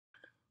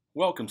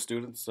Welcome,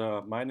 students.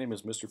 My name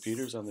is Mr.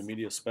 Peters. I'm the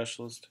media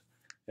specialist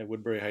at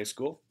Woodbury High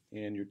School,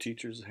 and your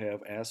teachers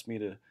have asked me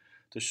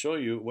to show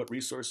you what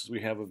resources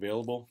we have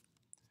available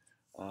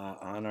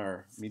on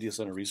our Media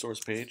Center resource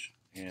page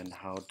and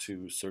how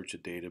to search a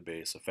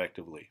database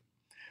effectively.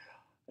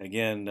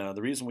 Again,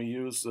 the reason we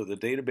use the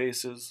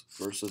databases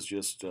versus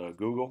just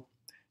Google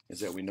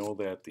is that we know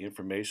that the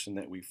information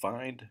that we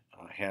find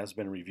has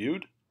been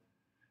reviewed,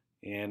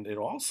 and it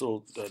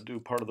also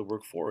do part of the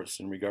work for us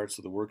in regards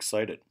to the work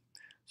cited.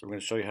 So we're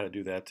going to show you how to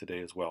do that today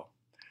as well.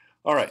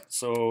 All right,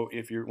 so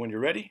when you're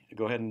ready,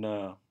 go ahead and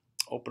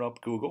open up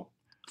Google.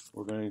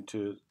 We're going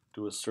to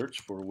do a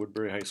search for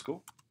Woodbury High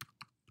School.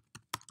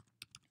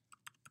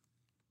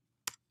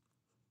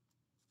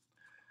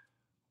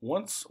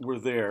 Once we're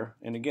there,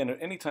 and again,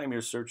 anytime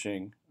you're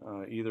searching,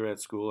 either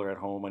at school or at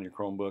home on your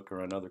Chromebook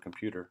or another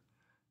computer,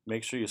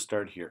 make sure you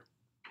start here.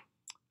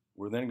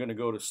 We're then going to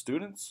go to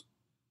Students,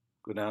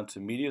 go down to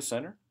Media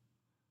Center,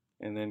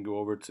 and then go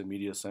over to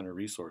Media Center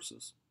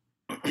Resources.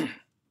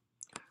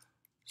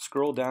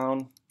 Scroll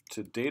down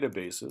to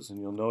Databases, and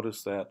you'll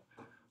notice that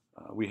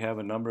we have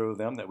a number of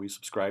them that we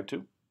subscribe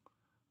to.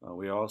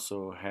 We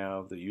also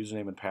have the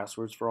username and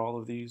passwords for all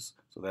of these,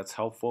 so that's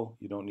helpful.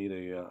 You don't need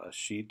a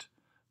sheet.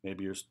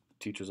 Maybe your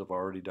teachers have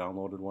already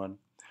downloaded one.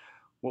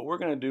 What we're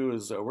going to do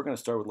is we're going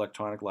to start with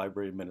Electronic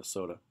Library of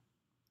Minnesota,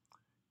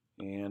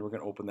 and we're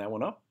going to open that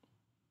one up.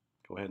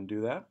 Go ahead and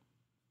do that.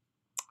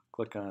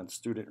 Click on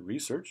Student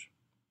Research,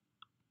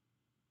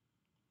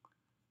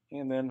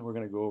 and then we're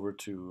going to go over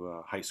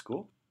to High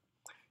School.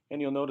 And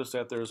you'll notice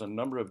that there's a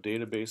number of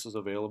databases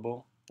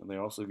available, and they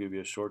also give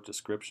you a short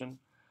description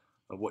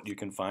of what you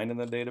can find in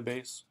the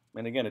database.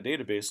 And again, a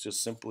database is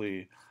just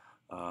simply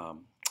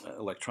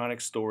electronic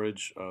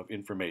storage of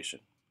information.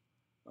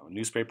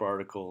 Newspaper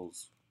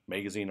articles,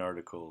 magazine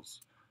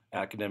articles,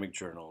 academic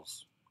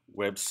journals,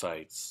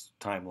 websites,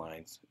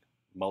 timelines,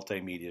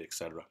 multimedia,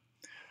 etc.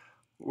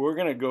 We're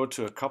going to go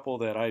to a couple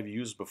that I've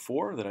used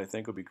before that I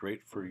think will be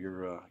great for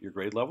your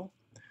grade level.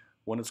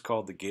 One is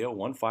called the Gale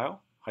One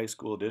File, High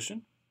School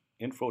Edition,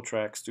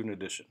 InfoTrack Student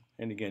Edition.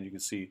 And again, you can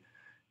see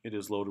it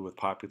is loaded with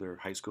popular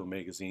high school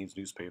magazines,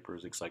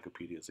 newspapers,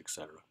 encyclopedias,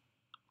 etc.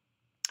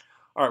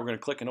 All right, we're going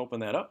to click and open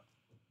that up.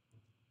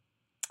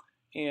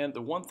 And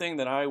the one thing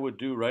that I would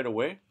do right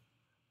away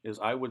is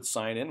I would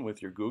sign in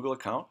with your Google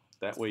account.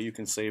 That way you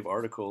can save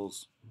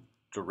articles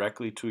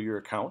directly to your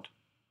account.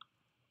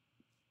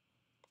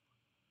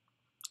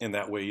 And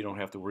that way you don't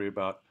have to worry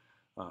about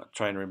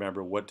trying to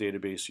remember what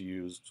database you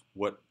used,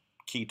 what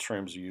key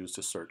terms you used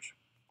to search.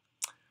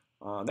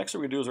 Next, what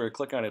we're going to do is we're going to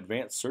click on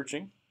Advanced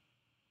Searching.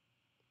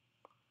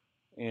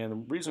 And the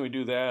reason we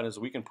do that is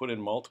we can put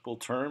in multiple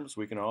terms.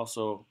 We can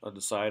also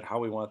decide how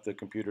we want the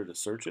computer to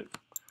search it.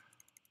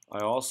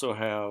 I also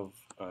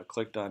have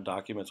clicked on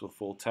Documents with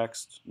Full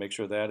Text. Make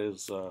sure that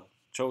is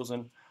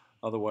chosen.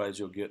 Otherwise,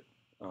 you'll get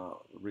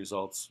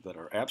results that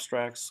are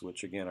abstracts,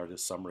 which again are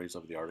just summaries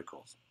of the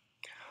articles.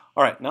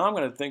 All right, now I'm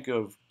going to think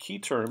of key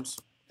terms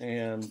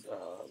and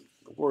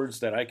words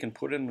that I can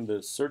put in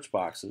the search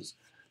boxes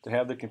to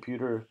have the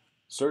computer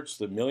search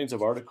the millions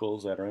of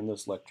articles that are in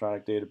this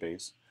electronic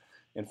database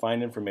and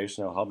find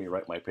information that will help me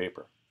write my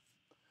paper.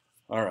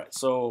 All right,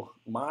 so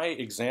my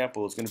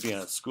example is going to be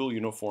on school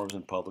uniforms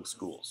in public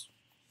schools.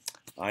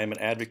 I am an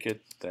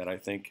advocate that I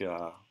think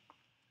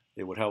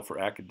it would help for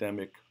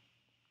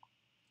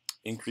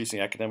increasing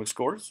academic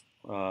scores,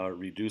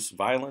 reduce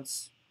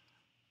violence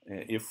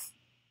if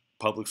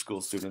public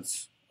school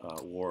students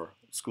wore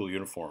school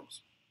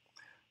uniforms.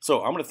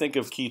 So I'm going to think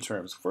of key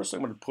terms. First thing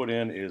I'm going to put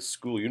in is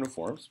school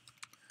uniforms.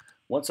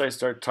 Once I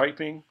start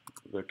typing,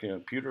 the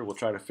computer will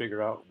try to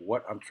figure out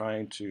what I'm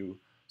trying to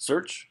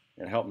search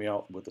and help me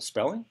out with the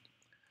spelling.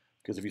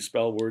 Because if you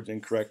spell words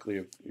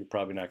incorrectly, you're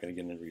probably not going to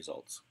get any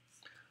results.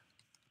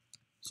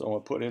 So I'm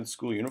going to put in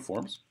school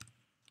uniforms.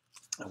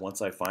 And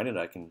once I find it,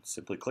 I can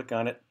simply click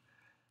on it.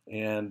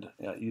 And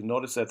you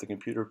notice that the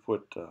computer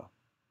put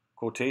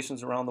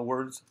quotations around the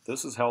words.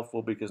 This is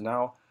helpful because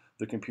now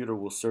the computer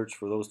will search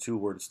for those two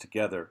words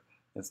together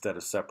instead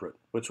of separate,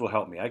 which will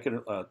help me. I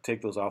could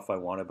take those off if I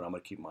wanted, but I'm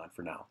going to keep them on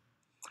for now.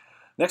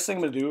 Next thing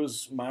I'm going to do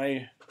is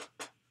my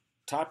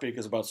topic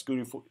is about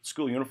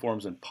school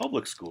uniforms in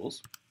public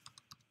schools.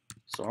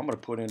 So I'm going to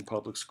put in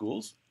public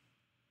schools.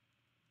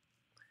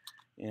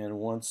 And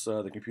once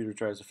the computer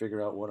tries to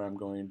figure out what I'm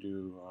going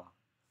to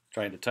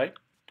trying to type,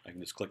 I can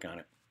just click on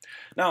it.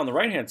 Now on the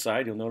right-hand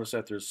side, you'll notice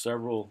that there's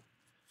several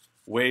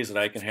ways that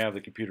I can have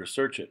the computer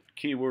search it.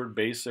 Keyword,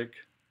 basic,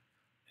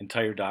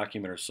 entire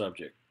document, or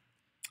subject.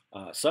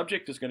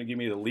 Subject is going to give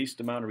me the least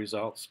amount of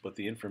results, but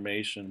the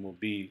information will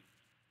be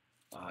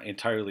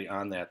entirely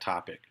on that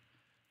topic.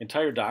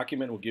 Entire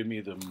document will give me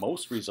the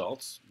most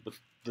results, but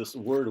this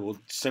word will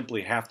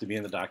simply have to be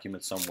in the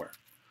document somewhere.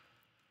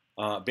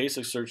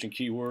 Basic search and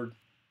keyword,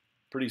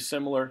 pretty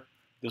similar.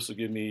 This will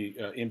give me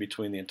in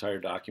between the entire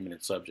document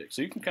and subject.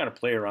 So you can kind of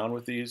play around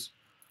with these.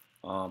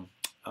 I'm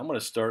going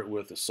to start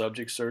with a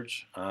subject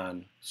search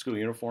on school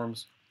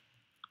uniforms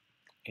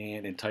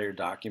and entire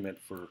document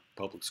for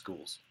public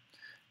schools.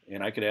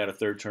 And I could add a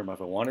third term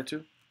if I wanted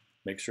to.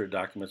 make sure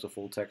documents with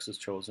full text is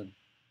chosen,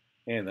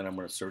 and then I'm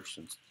going to search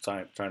and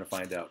trying to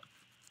find out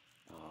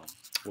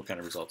what kind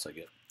of results I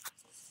get.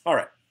 All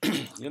right,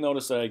 you'll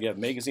notice that I get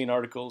magazine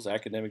articles,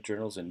 academic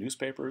journals, and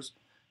newspapers.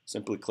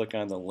 Simply click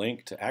on the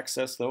link to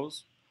access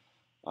those.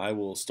 I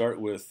will start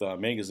with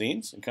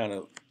magazines and kind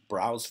of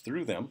browse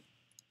through them.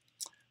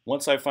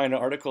 Once I find an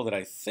article that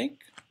I think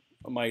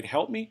might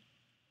help me,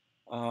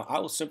 I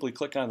will simply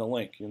click on the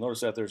link. You'll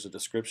notice that there's a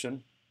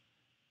description.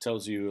 It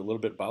tells you a little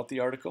bit about the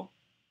article.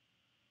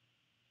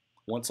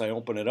 Once I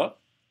open it up,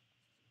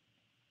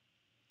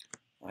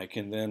 I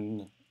can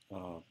then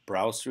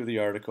browse through the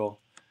article.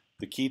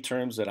 The key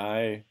terms that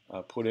I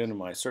put in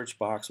my search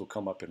box will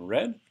come up in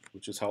red,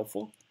 which is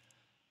helpful.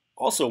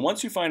 Also,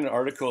 once you find an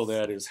article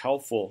that is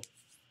helpful,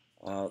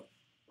 the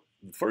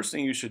first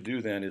thing you should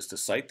do then is to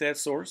cite that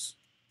source.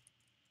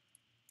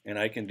 And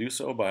I can do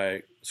so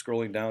by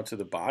scrolling down to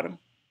the bottom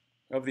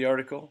of the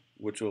article,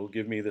 which will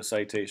give me the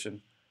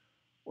citation,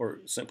 or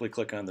simply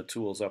click on the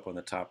tools up on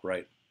the top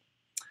right.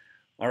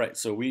 All right,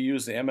 so we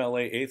use the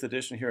MLA 8th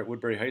edition here at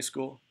Woodbury High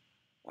School.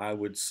 I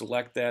would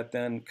select that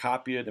then,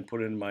 copy it, and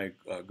put it in my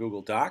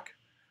Google Doc.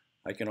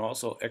 I can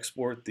also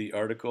export the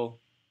article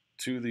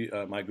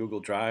to my Google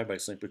Drive by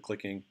simply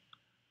clicking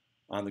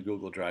on the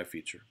Google Drive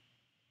feature,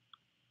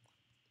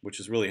 which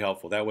is really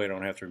helpful. That way I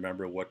don't have to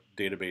remember what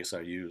database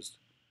I used,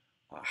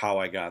 how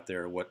I got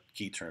there, what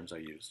key terms I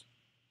used.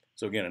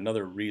 So again,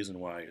 another reason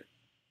why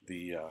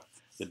the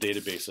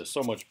database is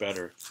so much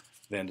better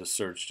than to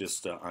search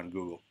just on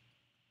Google.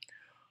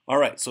 All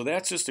right, so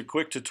that's just a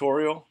quick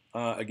tutorial.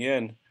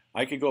 Again,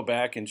 I could go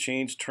back and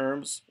change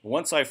terms.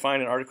 Once I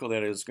find an article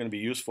that is going to be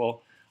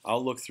useful,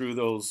 I'll look through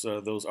those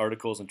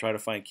articles and try to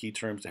find key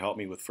terms to help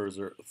me with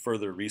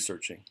further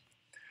researching.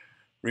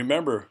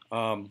 Remember,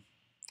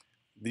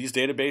 these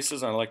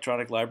databases on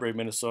Electronic Library of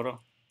Minnesota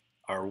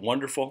are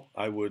wonderful.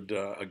 I would,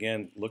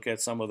 again, look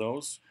at some of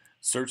those,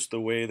 search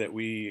the way that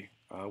we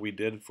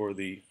did for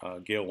the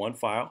Gale 1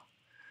 file,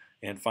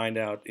 and find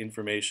out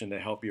information to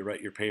help you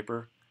write your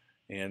paper,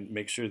 and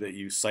make sure that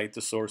you cite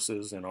the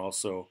sources and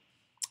also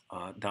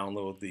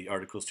download the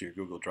articles to your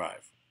Google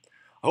Drive.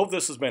 I hope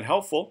this has been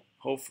helpful.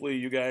 Hopefully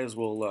you guys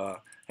will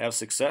have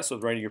success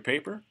with writing your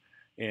paper.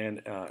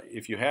 And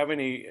if you have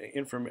any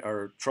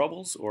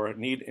troubles or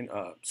need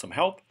some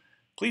help,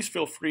 please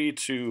feel free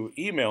to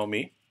email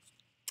me.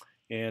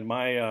 And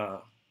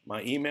my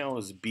email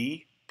is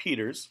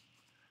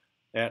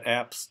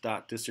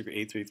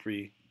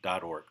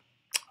bpeters@apps.district833.org.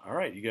 All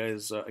right, you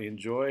guys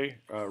enjoy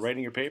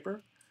writing your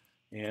paper,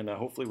 and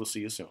hopefully we'll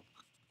see you soon.